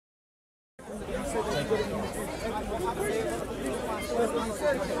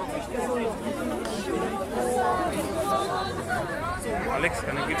Alex,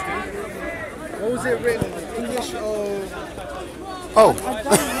 can I give to you? What was it written? English or? Oh. I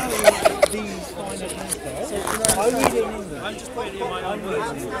don't know these finer details. I read it in English. I'm just putting it in my own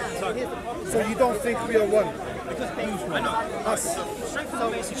words. So you don't think we are one? I know. Us. Strength of the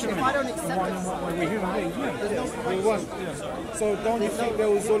message. If I don't accept We're human beings, we're one. So don't you think there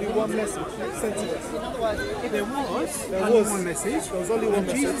was only one message sent to us? There was one message. There was only one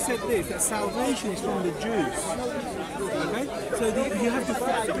message. Jesus said this, that salvation is from the Jews. Okay? So you have to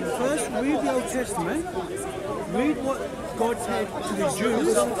first read the Old Testament, read what God said to the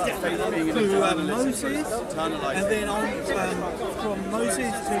Jews through Moses, and then from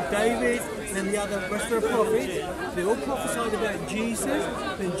Moses to David, and the rest of the prophets. They all prophesied about Jesus.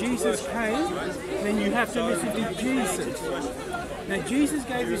 Then Jesus came. Then you have to listen to Jesus. Now Jesus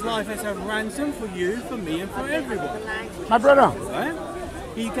gave his life as a ransom for you, for me, and for everyone. My brother. Right?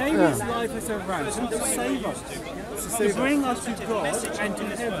 He gave his life as a ransom to save us, to bring us to God and to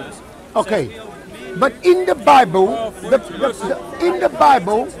heaven. Okay, but in the Bible,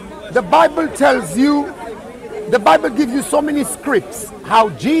 the Bible tells you, the Bible gives you so many scripts how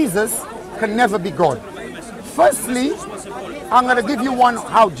Jesus can never be God. Firstly, I'm going to give you one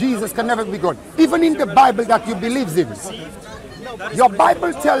how Jesus can never be God. Even in the Bible that you believe in, your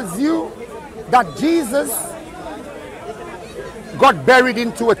Bible tells you that Jesus got buried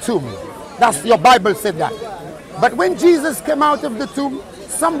into a tomb. That's your Bible said that. But when Jesus came out of the tomb,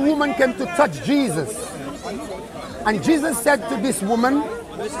 some woman came to touch Jesus. And Jesus said to this woman,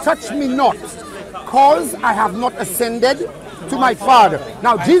 touch me not, cause I have not ascended to my Father.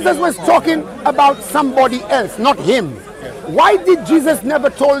 Now Jesus was talking about somebody else, not him. Why did Jesus never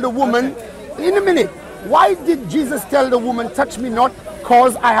told the woman, in a minute, why did Jesus tell the woman, touch me not,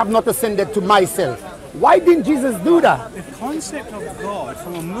 cause I have not ascended to myself? Why didn't Jesus do that? The concept of God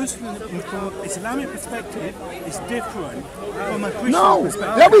from a Muslim, from an Islamic perspective is different from a Christian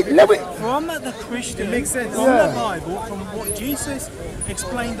perspective. From the Christian, it makes sense. From the Bible, from what Jesus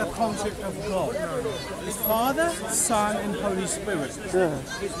explained the concept of God. It's Father, Son, and Holy Spirit.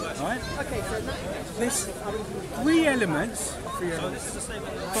 Right? There's three elements.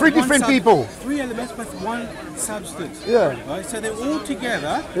 Three different people. Three elements with one substance. Yeah. Right? So they're all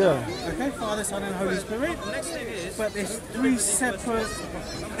together. Yeah. Okay, Father, Son, and Holy Spirit. But there's three separate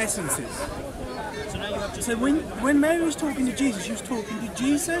essences. So when Mary was talking to Jesus, she was talking to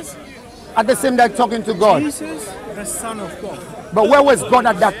Jesus. At the same time talking to God. Jesus, the Son of God. But where was God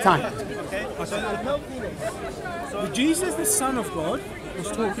at that time? Jesus, the Son of God, was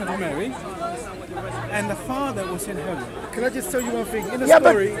talking to Mary, and the Father was in heaven. Can I just tell you one thing? In the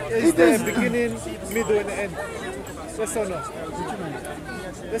story, is there a beginning, middle, and end? Yes or no?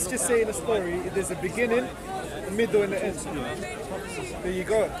 Let's just say in the story, there's a beginning, a middle, and an end. There you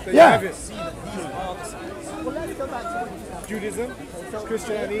go. There you have it. Judaism,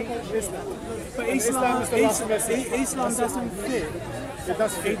 Christianity, Islam. But Islam is the last message. Islam doesn't fit. It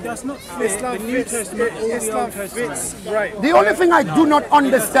does fit. It does not fit Islam the New Testament or the Old Testament. fits right. The only thing I do not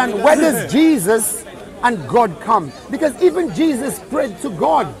understand, where does Jesus and God come? Because even Jesus prayed to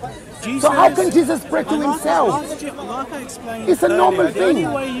God. So how can Jesus pray to himself? Like I explained It's a normal earlier, thing. The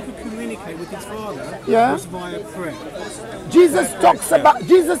only way he could communicate with his Father was via prayer.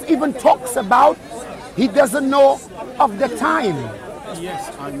 Jesus even talks about he doesn't know of the time.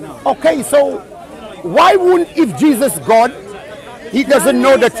 Yes, I know. Okay, so why wouldn't, if Jesus God, he doesn't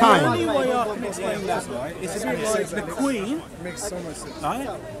know the time? The only way I can explain that, right, is a bit like the Queen, Makes so much sense. right,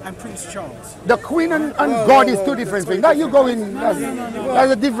 and Prince Charles. The Queen and God is two different things. Now you go in,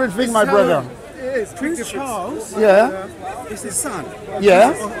 that's a different thing, my brother. It is. Prince Charles is the son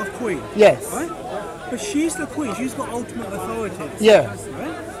of Queen. Yes. Right? But she's the Queen, she's got ultimate authority. Yeah.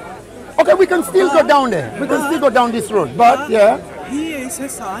 Right? Okay, we can still go down there. We can still go down this road. But he is her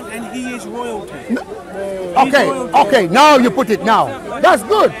son and he is royalty. Okay, now you put it now. That's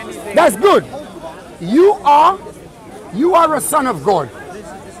good. That's good. You are a son of God.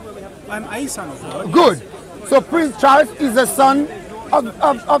 I'm a son of God. Good. So Prince Charles is a son of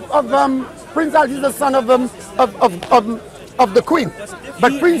Prince Charles is the son of the Queen.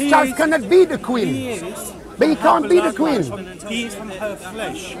 But Prince Charles cannot be the Queen. But he can't be the Queen. He is from her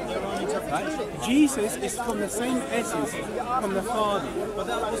flesh. Right? Jesus is from the same essence from the Father. You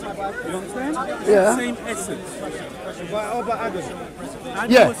understand? Yeah. Same essence. How about Adam?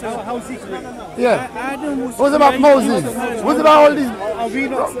 How's he created? Adam was What about Moses? What about all these? Are we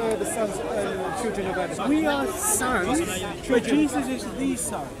not the sons and children of Adam? We are sons, but Jesus is the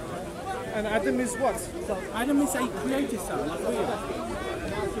son. And Adam is what? Adam is a created son, like we are.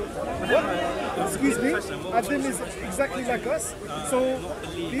 excuse me, Adam is exactly like us. So,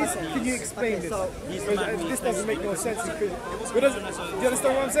 please, can you explain this? This doesn't make no sense. Do you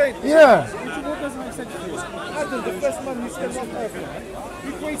understand what I'm saying? Yeah. What doesn't make sense to you? Adam, the first man who stepped on earth,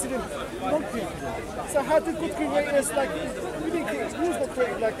 he created him. God created him. So how did God create us like, we didn't create, we was not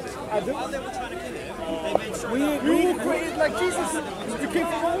created like Adam. We were created like Jesus. We came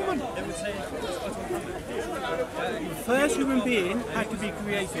from a woman. The first human being had to be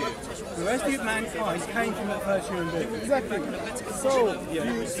created. The rest of mankind came from that first human being. Exactly. So,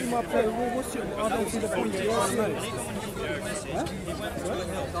 you see my point. I don't see the point you are saying.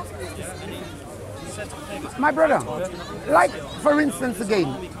 My brother, like for instance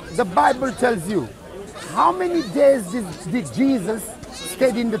again, the Bible tells you, how many days did Jesus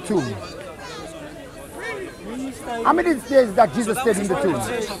stay in the tomb? How many days that Jesus stayed in the tomb?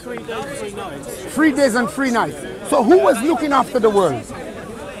 3 days, 3 nights. 3 days and 3 nights. So who was looking after the world?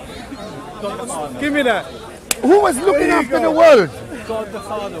 Give me that. Who was looking after the world? God the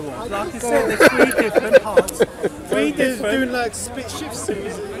Father was. Like I said, there's 3 different parts. 3 He's different. doing like spit shifts.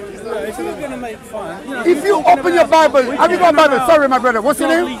 If you're going to make fun, you know, If you open your Bible, have you got a Bible? Sorry, my brother. What's your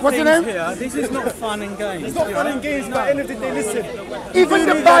name? What's your name? Here, this is not fun and games. It's not fun and games, but at the end of the day, listen. Even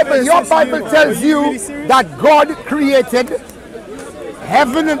the Bible, your Bible tells you that God created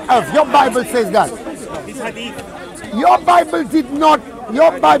heaven and earth. Your Bible says that. Your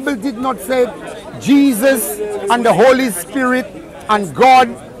Bible did not say Jesus and the Holy Spirit and God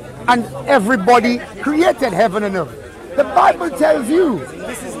and everybody created heaven and earth. The Bible tells you.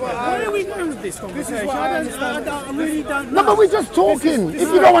 Where are we going with this conversation? I really don't know. No, but we're just talking. If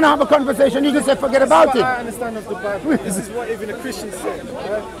you don't want to have a conversation, you just say forget about I it. understand of the Bible. This is what even a Christian said.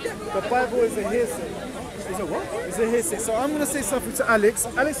 The Bible is a hearsay. Is a what? It's a hearsay. So I'm going to say something to Alex.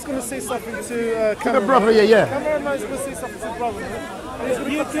 Alex is going to say something to The Cameron. brother, yeah. Cameraman is going to say something to brother. And it's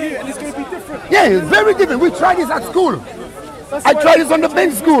going to be and it's going to be different. Yeah, it's very different. We tried this at school. That's I why tried this on the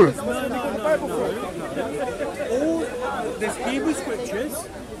bench school. the Bible for it. There's Hebrew scriptures,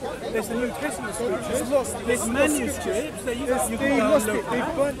 there's the New Testament scriptures, there's manuscripts that you can They go and lost look it. They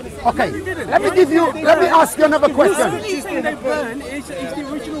at. burnt it. Okay, let me ask you another The question. only thing they burn is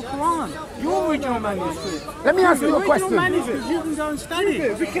the original Quran, your original manuscript. Let me ask you a The original question. manuscript, you can go and study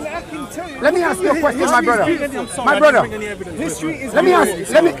it. We can actually tell you. Let me ask you a question, my brother. My I brother, didn't bring any evidence. History is let me ask you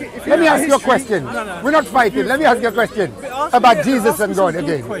a history. question. We're not fighting. Let me ask you a question Ask about me- Jesus ask and me God some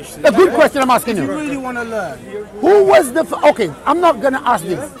good again. questions. A good question I'm asking You you. really want to learn. Who was the okay? I'm not gonna ask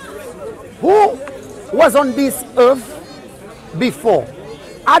this. Who was on this earth before,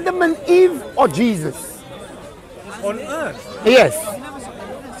 Adam and Eve or Jesus? On earth, Yes,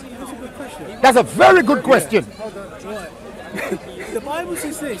 that's a very good question. the Bible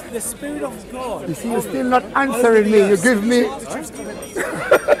says this, the Spirit of God. You see, you're still not answering me. You give me.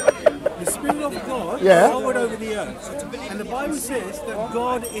 The Spirit of God Yeah. hovered over the earth. And the Bible says that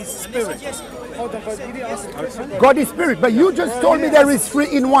God is Spirit. Hold on, but you didn't answer the question. God is spirit, but you just told me there is 3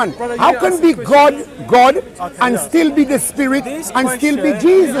 in 1. How can be God, and still be the Spirit and still be This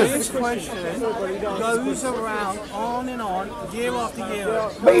Jesus? question goes around on and on, year after year.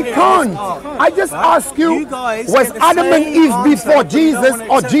 But it can't. I just ask you, You guys was get the Adam and same Eve answer, before but you don't Jesus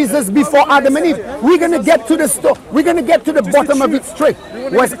wanna or accept Jesus it. before Adam and Eve? We're gonna get to the we're gonna get to the bottom of it straight.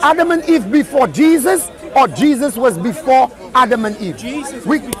 Was Adam and Eve before Jesus or Jesus was before Adam and Eve? Jesus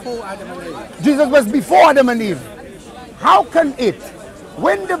was before Adam and Eve. Jesus was before Adam and Eve. How can it,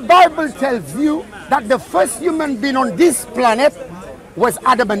 when the Bible tells you that the first human being on this planet was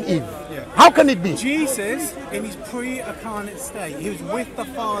Adam and Eve? How can it be? Jesus, in his pre-incarnate state, he was with the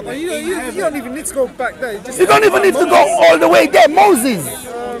Father You in heaven. don't even need to go back there. You don't even need to go all the way there. Moses.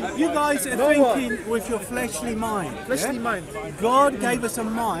 You guys are Noah. thinking with your fleshly mind. Fleshly mind. God gave us a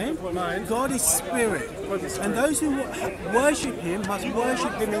mind. Mind. God is spirit. And those who worship him must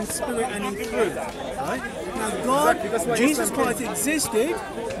worship him in spirit and in truth. Right? Now God, Exactly, that's why Jesus Islam Christ existed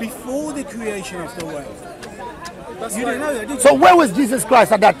before the creation of the world. That's You why- didn't know that, did you? So where was Jesus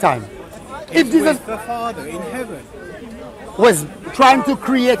Christ at that time? If Jesus With the Father in heaven. was trying to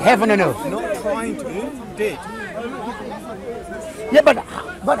create heaven and earth. Not trying to, did. Yeah,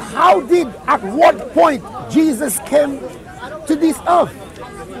 but how did, at what point Jesus came to this earth?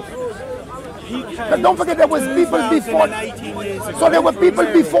 He came But don't forget there was people before. 2018 years ago. So there were people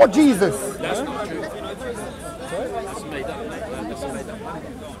before Jesus.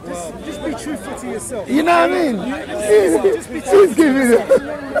 Just be truthful to yourself. You know what I mean? He's giving it.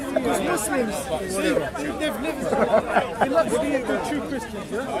 Because Muslims, see, they've lived. They love to be the true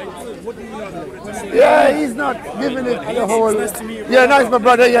Christians, yeah? What do you know? Yeah, he's not giving it the whole. Yeah, nice, my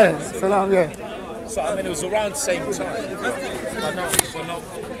brother. Yeah, salam. Yeah. So I mean, it was around the same time. I know, so not,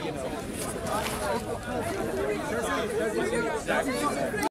 you know.